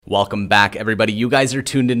Welcome back, everybody. You guys are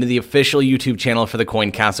tuned into the official YouTube channel for the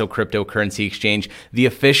CoinCasso cryptocurrency exchange, the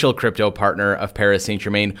official crypto partner of Paris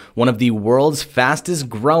Saint-Germain, one of the world's fastest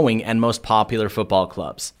growing and most popular football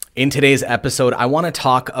clubs. In today's episode, I want to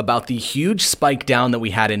talk about the huge spike down that we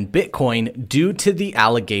had in Bitcoin due to the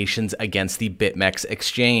allegations against the BitMEX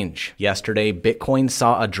exchange. Yesterday, Bitcoin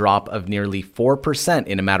saw a drop of nearly 4%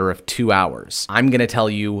 in a matter of 2 hours. I'm going to tell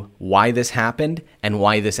you why this happened and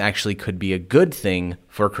why this actually could be a good thing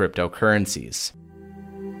for cryptocurrencies.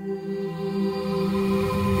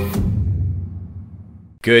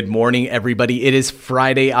 Good morning, everybody. It is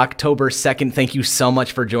Friday, October 2nd. Thank you so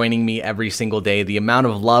much for joining me every single day. The amount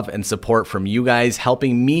of love and support from you guys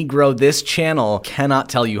helping me grow this channel cannot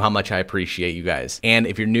tell you how much I appreciate you guys. And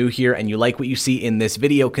if you're new here and you like what you see in this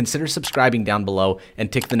video, consider subscribing down below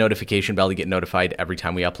and tick the notification bell to get notified every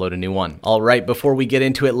time we upload a new one. All right, before we get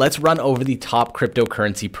into it, let's run over the top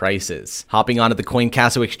cryptocurrency prices. Hopping onto the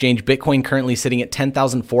CoinCasso exchange, Bitcoin currently sitting at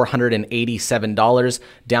 $10,487,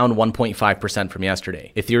 down 1.5% from yesterday.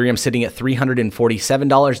 Ethereum sitting at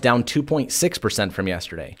 $347, down 2.6% from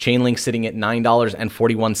yesterday. Chainlink sitting at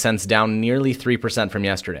 $9.41, down nearly 3% from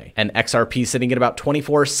yesterday. And XRP sitting at about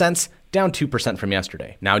 24 cents, down 2% from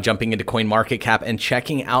yesterday. Now jumping into CoinMarketCap and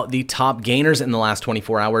checking out the top gainers in the last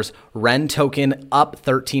 24 hours. Ren token up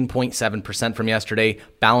 13.7% from yesterday.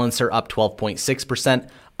 Balancer up 12.6%.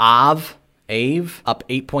 Aave up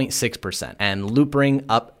 8.6%, and Loopring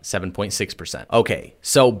up 7.6%. Okay,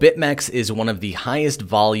 so BitMEX is one of the highest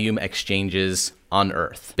volume exchanges on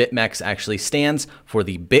Earth. BitMEX actually stands for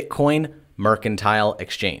the Bitcoin Mercantile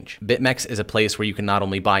Exchange. BitMEX is a place where you can not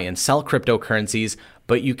only buy and sell cryptocurrencies,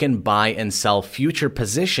 but you can buy and sell future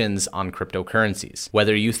positions on cryptocurrencies.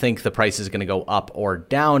 Whether you think the price is going to go up or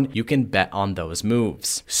down, you can bet on those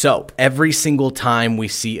moves. So every single time we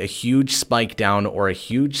see a huge spike down or a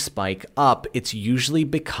huge spike up, it's usually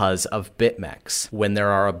because of BitMEX. When there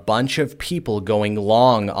are a bunch of people going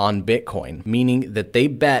long on Bitcoin, meaning that they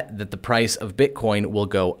bet that the price of Bitcoin will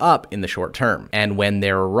go up in the short term. And when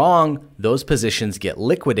they're wrong, those positions get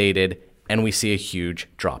liquidated and we see a huge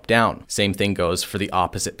drop down. Same thing goes for the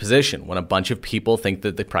opposite position. When a bunch of people think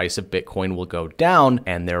that the price of Bitcoin will go down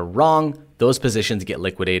and they're wrong, those positions get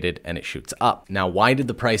liquidated and it shoots up. Now, why did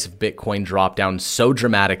the price of Bitcoin drop down so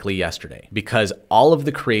dramatically yesterday? Because all of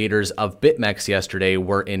the creators of BitMEX yesterday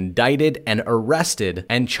were indicted and arrested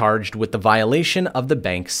and charged with the violation of the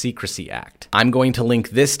Bank Secrecy Act. I'm going to link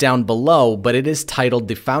this down below, but it is titled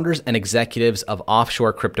 "The Founders and Executives of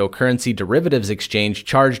Offshore Cryptocurrency Derivatives Exchange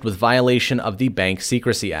Charged with Violation of the Bank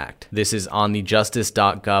Secrecy Act." This is on the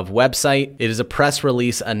justice.gov website. It is a press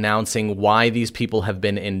release announcing why these people have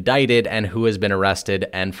been indicted and who has been arrested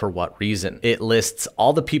and for what reason. It lists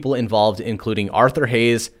all the people involved, including Arthur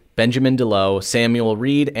Hayes, Benjamin DeLoe, Samuel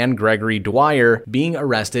Reed, and Gregory Dwyer being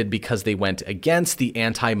arrested because they went against the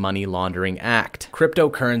Anti-Money Laundering Act.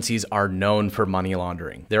 Cryptocurrencies are known for money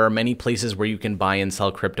laundering. There are many places where you can buy and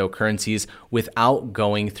sell cryptocurrencies without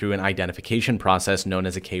going through an identification process known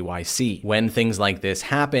as a KYC. When things like this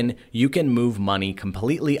happen, you can move money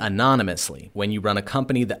completely anonymously. When you run a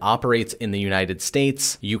company that operates in the United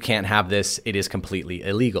States, you can't have this. It is completely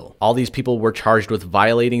illegal. All these people were charged with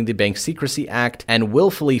violating the Bank Secrecy Act and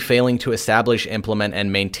willfully failing to establish, implement,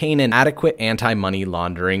 and maintain an adequate anti-money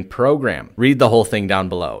laundering program. Read the whole thing down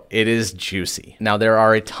below. It is juicy. Now, there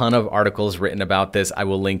are a ton of articles written about this. I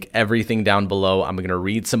will link everything down below. I'm going to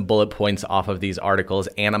read some bullet points off of these articles,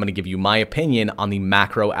 and I'm going to give you my opinion on the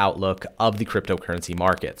macro outlook of the cryptocurrency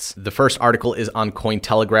markets. The first article is on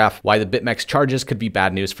Cointelegraph, why the BitMEX charges could be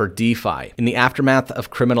bad news for DeFi. In the aftermath of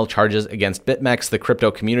criminal charges against BitMEX, the crypto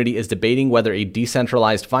community is debating whether a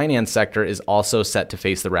decentralized finance sector is also set to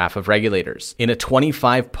face the wrath of regulators. In a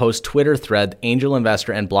 25-post Twitter thread, angel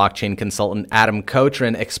investor and blockchain consultant Adam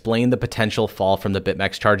Cochran explained the potential fall from the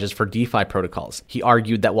BitMEX charges for DeFi protocols. He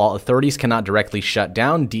argued that while authorities cannot directly shut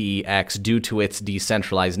down DEX due to its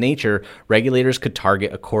decentralized nature, regulators could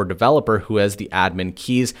target a core developer who has the admin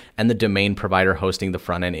keys and the domain provider hosting the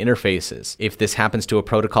front-end interfaces. If this happens to a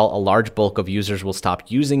protocol, a large bulk of users will stop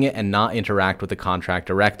using it and not interact with the contract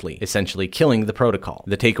directly, essentially killing the protocol.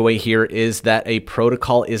 The takeaway here is that a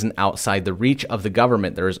protocol isn't outside the reach of the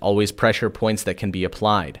government. There is always pressure points that can be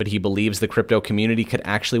applied. But he believes the crypto community could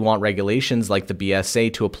actually want regulations like the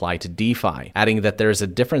BSA to apply to DeFi, adding that there is a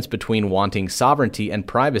difference between wanting sovereignty and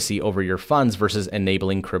privacy over your funds versus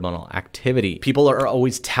enabling criminal activity. People are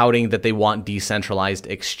always touting that they want decentralized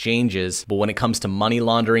exchanges, but when it comes to money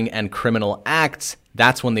laundering and criminal acts,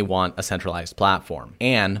 That's when they want a centralized platform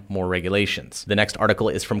and more regulations. The next article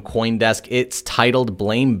is from CoinDesk. It's titled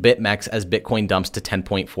Blame BitMEX as Bitcoin dumps to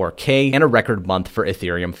 10.4K and a record month for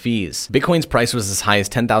Ethereum fees. Bitcoin's price was as high as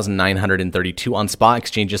 10,932 on spot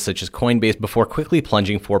exchanges such as Coinbase before quickly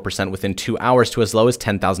plunging 4% within 2 hours to as low as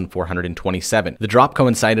 10,427. The drop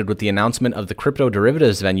coincided with the announcement of the crypto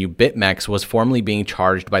derivatives venue BitMEX was formally being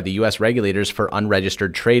charged by the US regulators for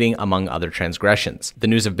unregistered trading, among other transgressions. The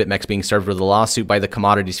news of BitMEX being served with a lawsuit by the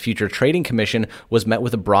Commodities Future Trading Commission was met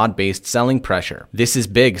with a broad-based selling pressure. This is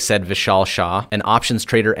big, said Vishal Shah, an options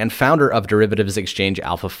trader and founder of derivatives exchange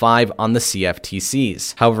Alpha 5 on the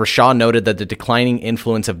CFTCs. However, Shah noted that the declining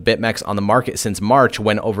influence of BitMEX on the market since March,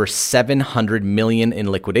 when over 700 million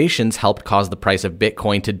in liquidations helped cause the price of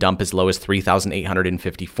Bitcoin to dump as low as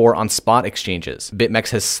 3,854 on spot exchanges.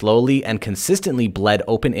 BitMEX has slowly and consistently bled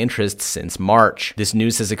open interest since March. This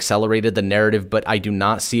news has accelerated the narrative, but I do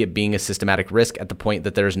not see it being a systematic risk at the point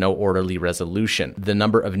that there is no orderly resolution. The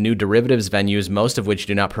number of new derivatives venues, most of which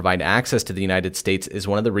do not provide access to the United States, is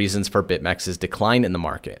one of the reasons for BitMEX's decline in the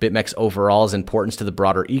market. BitMEX overall's importance to the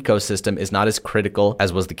broader ecosystem is not as critical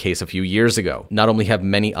as was the case a few years ago. Not only have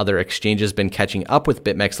many other exchanges been catching up with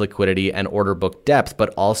BitMEX liquidity and order book depth,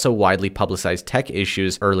 but also widely publicized tech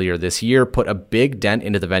issues earlier this year put a big dent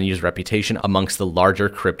into the venue's reputation amongst the larger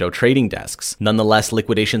crypto trading desks. Nonetheless,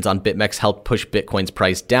 liquidations on BitMEX helped push Bitcoin's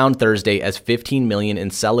price down Thursday as 15 million in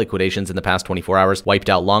sell liquidations in the past 24 hours wiped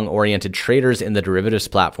out long-oriented traders in the derivatives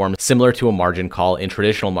platform, similar to a margin call in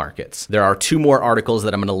traditional markets. There are two more articles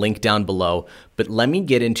that I'm going to link down below, but let me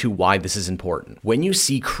get into why this is important. When you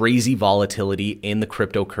see crazy volatility in the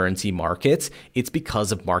cryptocurrency markets, it's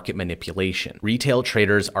because of market manipulation. Retail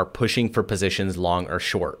traders are pushing for positions long or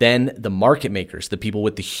short. Then the market makers, the people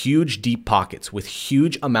with the huge deep pockets with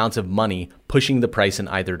huge amounts of money, pushing the price in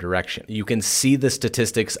either direction. You can see the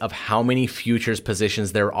statistics of how many futures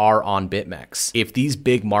positions there are on BitMEX. If these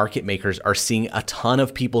big market makers are seeing a ton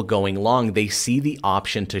of people going long, they see the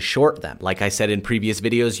option to short them. Like I said in previous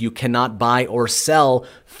videos, you cannot buy or sell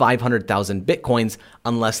 500,000 Bitcoins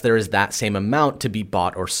unless there is that same amount to be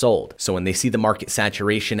bought or sold. So when they see the market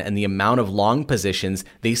saturation and the amount of long positions,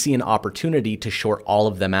 they see an opportunity to short all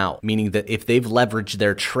of them out, meaning that if they've leveraged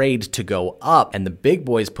their trade to go up and the big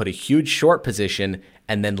boys put a huge short position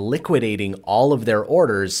and then liquidating all of their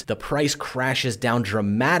orders, the price crashes down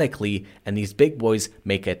dramatically and these big boys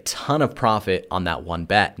make a ton of profit on that one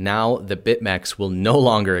bet. Now the BitMEX will no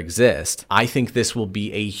longer exist. I think this will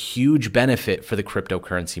be a huge benefit for the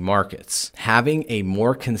cryptocurrency markets. Having a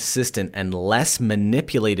more consistent and less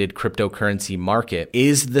manipulated cryptocurrency market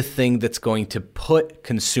is the thing that's going to put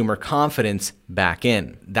consumer confidence back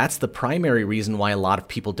in. That's the primary reason why a lot of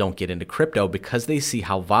people don't get into crypto, because they see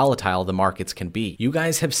how volatile the markets can be. You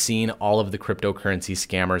guys have seen all of the cryptocurrency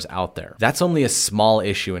scammers out there. That's only a small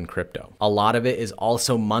issue in crypto. A lot of it is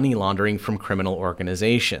also money laundering from criminal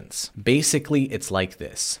organizations. Basically, it's like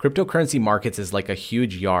this. Cryptocurrency markets is like a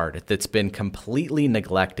huge yard that's been completely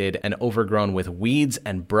neglected and overgrown with weeds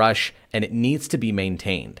and brush, and it needs to be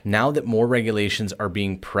maintained. Now that more regulations are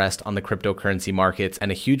being pressed on the cryptocurrency markets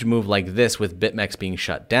and a huge move like this with BitMEX being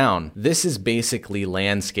shut down, this is basically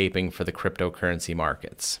landscaping for the cryptocurrency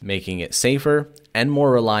markets, making it safer and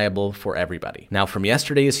more reliable for everybody. Now, from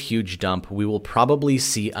yesterday's huge dump, we will probably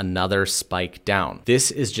see another spike down.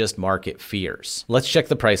 This is just market fears. Let's check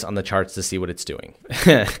the price on the charts to see what it's doing.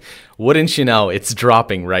 Wouldn't you know, it's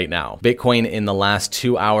dropping right now. Bitcoin in the last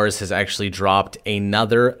 2 hours has actually dropped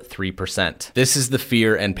another 3%. This is the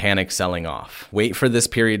fear and panic selling off. Wait for this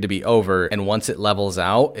period to be over, and once it levels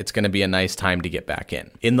out, it's going to be a nice time to get back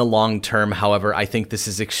in. In the long term, however, I think this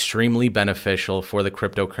is extremely beneficial for the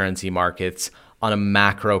cryptocurrency markets on a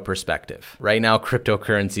macro perspective. Right now,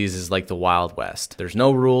 cryptocurrencies is like the Wild West. There's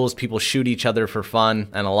no rules, people shoot each other for fun,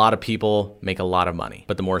 and a lot of people make a lot of money.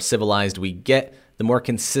 But the more civilized we get, the more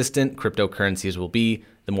consistent cryptocurrencies will be,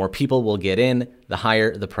 the more people will get in, the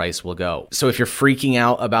higher the price will go. So if you're freaking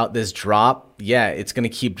out about this drop, yeah, it's gonna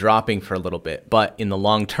keep dropping for a little bit. But in the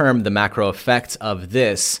long term, the macro effects of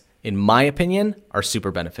this, in my opinion, are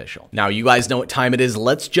super beneficial. Now, you guys know what time it is.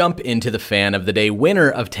 Let's jump into the fan of the day, winner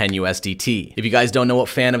of 10 USDT. If you guys don't know what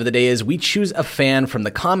fan of the day is, we choose a fan from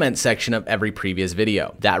the comment section of every previous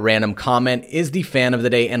video. That random comment is the fan of the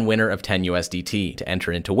day and winner of 10 USDT. To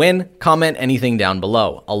enter and to win, comment anything down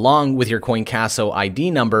below, along with your CoinCasso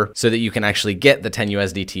ID number so that you can actually get the 10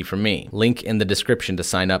 USDT from me. Link in the description to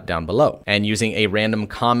sign up down below. And using a random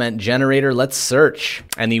comment generator, let's search.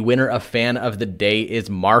 And the winner of fan of the day is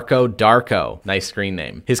Marco Darko. Nice screen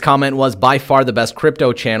name. His comment was, by far the best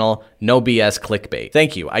crypto channel, no BS clickbait.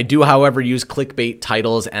 Thank you. I do, however, use clickbait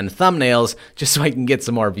titles and thumbnails just so I can get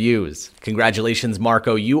some more views. Congratulations,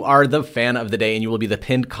 Marco. You are the fan of the day and you will be the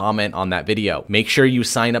pinned comment on that video. Make sure you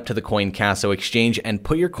sign up to the CoinCasso exchange and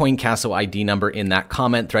put your CoinCasso ID number in that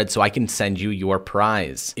comment thread so I can send you your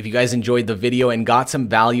prize. If you guys enjoyed the video and got some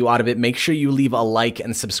value out of it, make sure you leave a like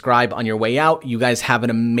and subscribe on your way out. You guys have an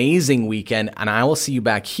amazing weekend and I will see you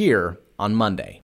back here on Monday.